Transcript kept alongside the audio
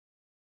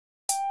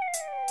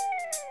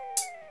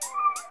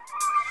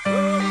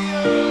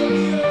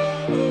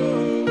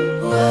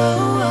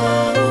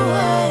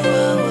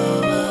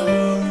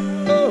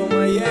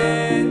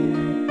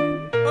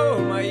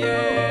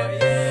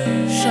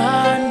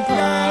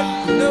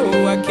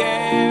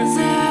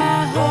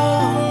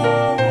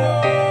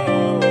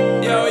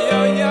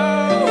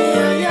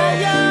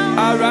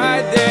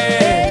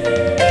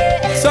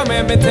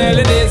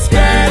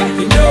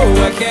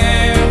I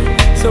care.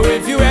 So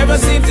if you ever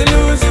seem to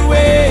lose your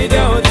way,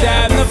 don't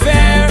have no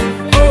fear.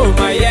 Hold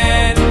my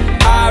hand,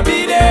 I'll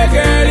be there,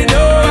 girl. You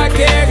know I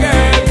care,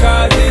 girl,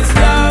 'cause it's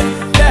love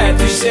that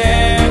we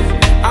share.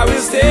 I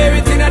will steer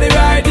it in the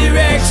right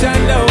direction,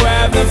 don't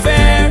have no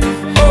fear.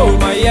 Hold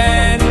my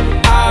hand,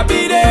 I'll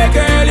be there,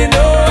 girl. You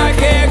know I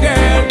care,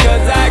 girl,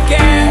 'cause I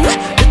care.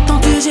 Le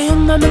temps que j'ai en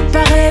moi me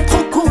paraît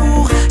trop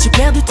court. J'ai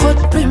perdu trop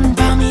de plumes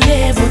parmi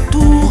les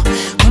vautours.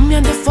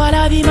 Combien de fois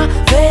la vie m'a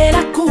fait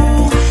la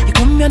cour, et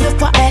combien de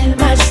fois elle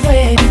m'a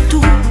joué du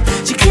tour.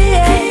 J'ai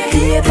crié,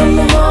 crié comme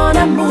mon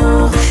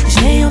amour, et je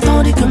n'ai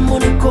entendu que mon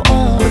écho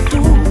en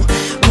retour.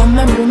 Comme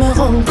un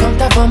boomerang quand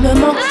ta voix me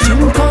manque, tu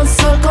me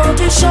consoles quand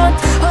tu chantes.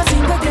 Oh,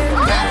 sing again.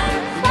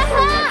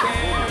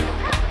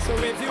 So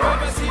if you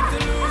ever seem to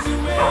lose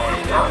your way,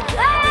 don't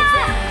have no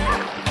fear.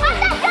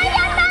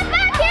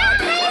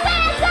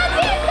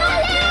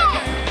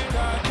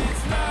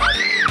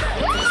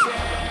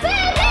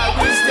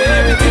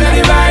 Steer it in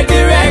the right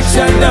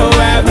direction, don't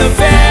have no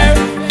fear.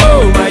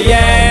 Oh my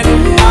hand,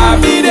 I'll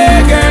be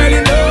there, girl,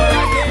 you know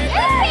I care.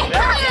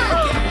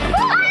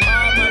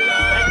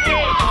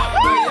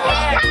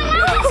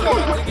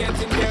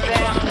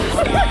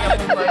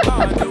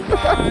 On the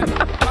one,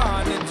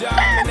 on the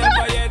job,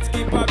 never yet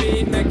skip a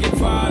beat, make it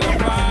fall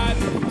apart.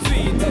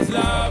 Sweet as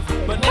love,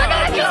 but not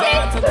as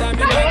hard. Sometimes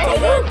you got to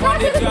work on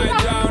the joint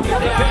round the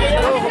clock.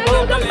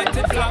 Never let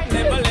it flop,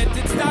 never let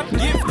it stop.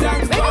 Give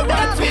thanks for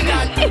what we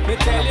got. Me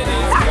tell you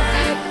this,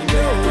 girl, you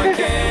know I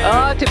care.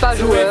 Ah, t'es pas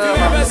joueur. So if you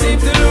ever seem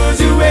to lose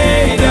your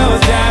way,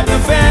 don't have no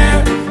fear.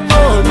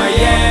 Hold my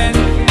hand,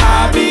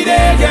 I'll be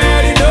there,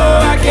 girl. You know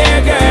I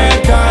care, girl,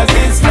 'cause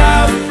it's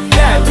love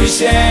that we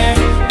share.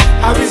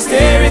 I will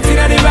steer it in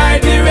the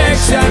right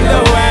direction,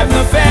 don't have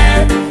no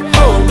fear.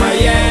 Hold my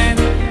hand,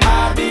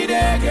 I'll be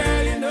there,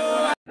 girl. You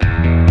know I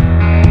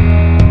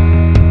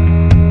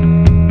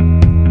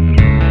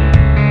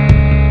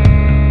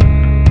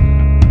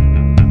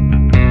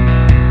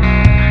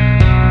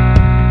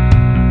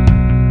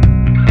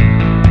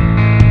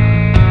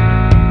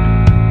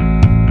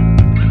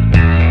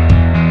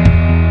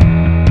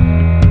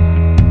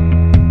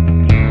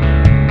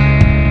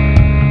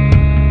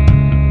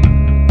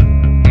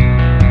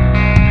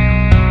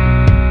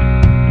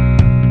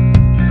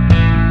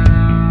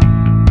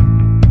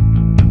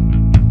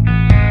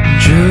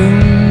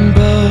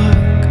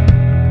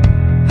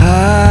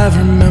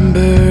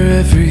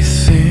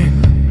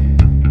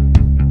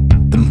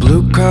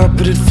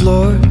carpeted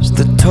floors,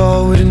 the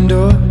tall wooden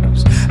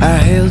doors. I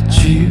held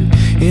you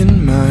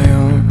in my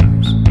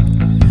arms.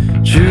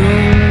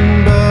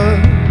 Junebug,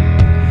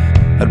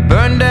 I'd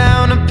burn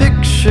down a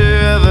picture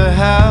of a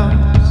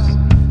house,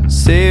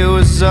 say it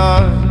was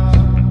ours,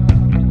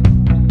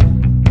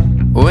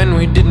 when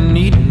we didn't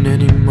need it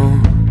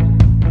anymore.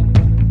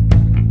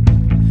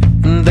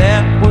 And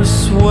that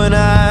was when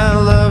I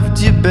loved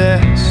you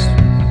best.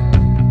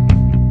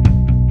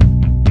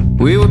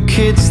 We were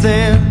kids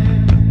then,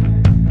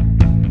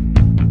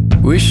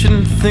 we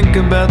shouldn't think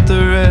about the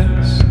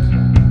rest.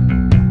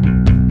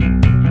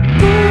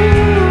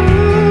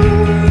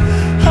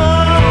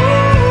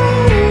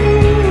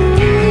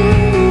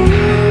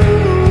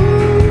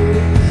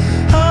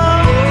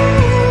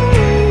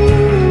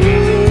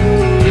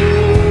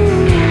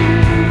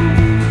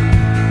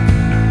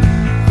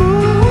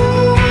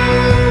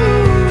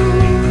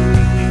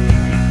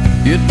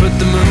 You'd put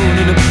the moon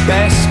in a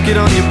basket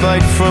on your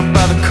bike front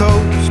by the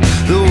coast.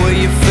 The way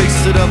you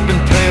faced it up in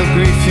pale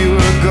grief, you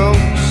were a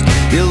ghost.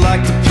 You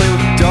like to play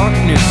with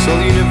darkness, all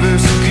the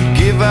universe could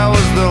give. I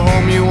was the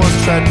home you once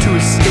tried to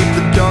escape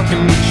the dark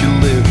in which you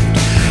lived.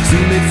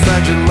 Soon they'd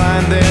find you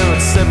lying there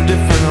at 7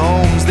 different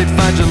homes. They'd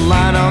find you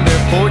lying on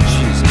their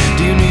porches.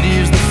 Do you need to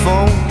use the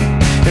phone?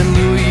 And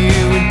lure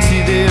you into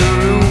their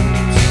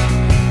rooms.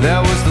 That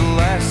was the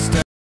last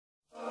time.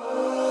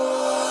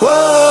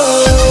 Whoa.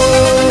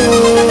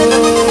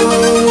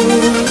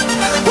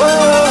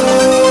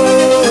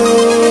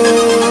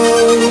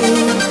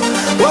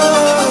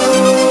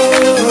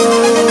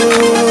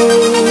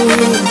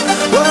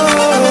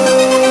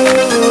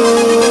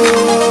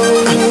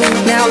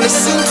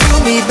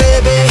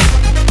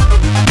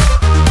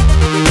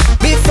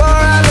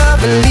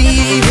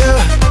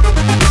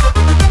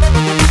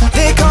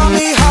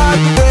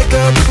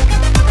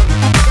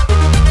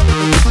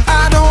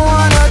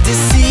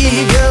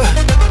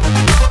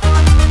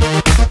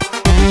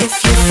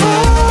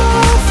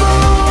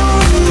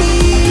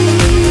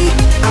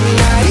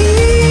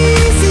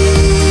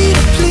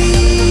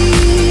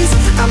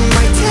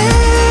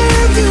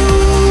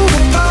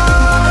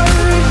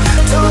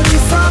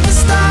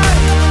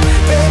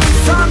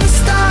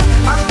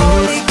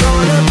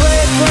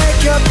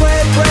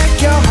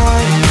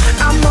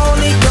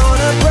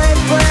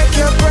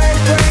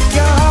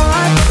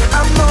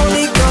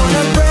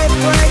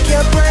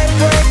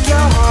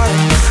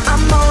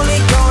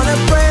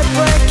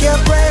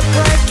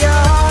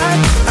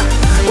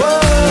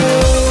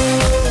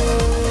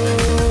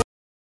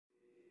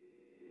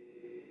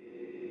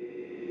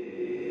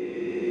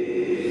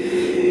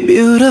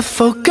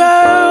 Beautiful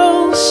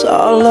girl, girls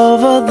all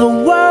over the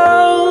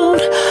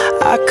world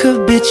I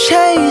could be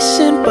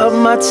chasing, but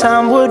my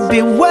time would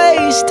be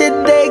wasted.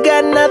 They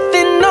got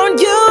nothing on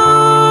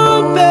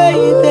you,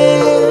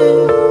 baby.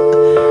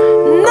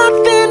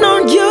 Nothing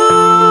on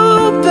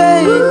you,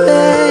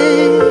 baby.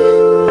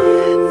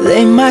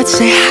 They might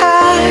say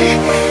hi,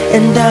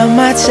 and I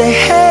might say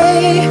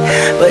hey,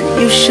 but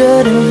you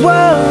shouldn't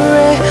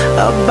worry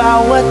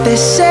about what they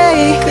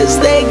say, 'cause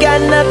they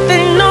got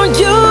nothing on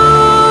you,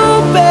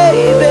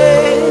 baby.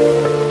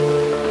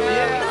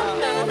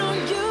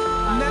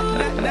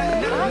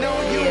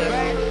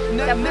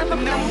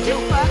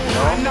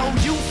 I know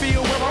you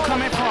feel where I'm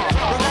coming from.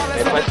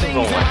 Regardless of the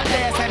things in my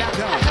past that I've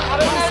done.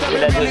 Most of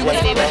it really was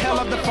for the hell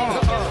of the fun.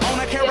 On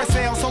a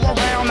carousel, so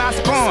around I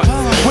spun.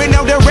 With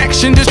no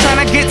direction, just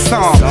trying to get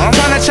some.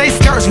 Trying to chase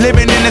skirts,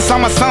 living in the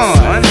summer sun.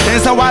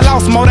 And so I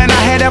lost more than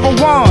I had ever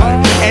won.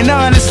 And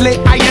honestly,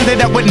 I ended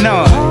up with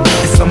none.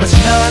 There's so much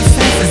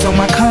nonsense is on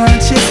my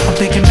conscience. I'm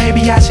thinking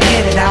maybe I should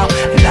get it out.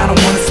 And I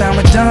don't want to sound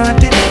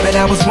redundant, but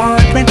I was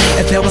wondering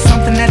if there was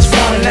something that you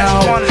want to know.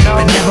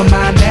 But never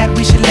mind that,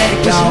 we should let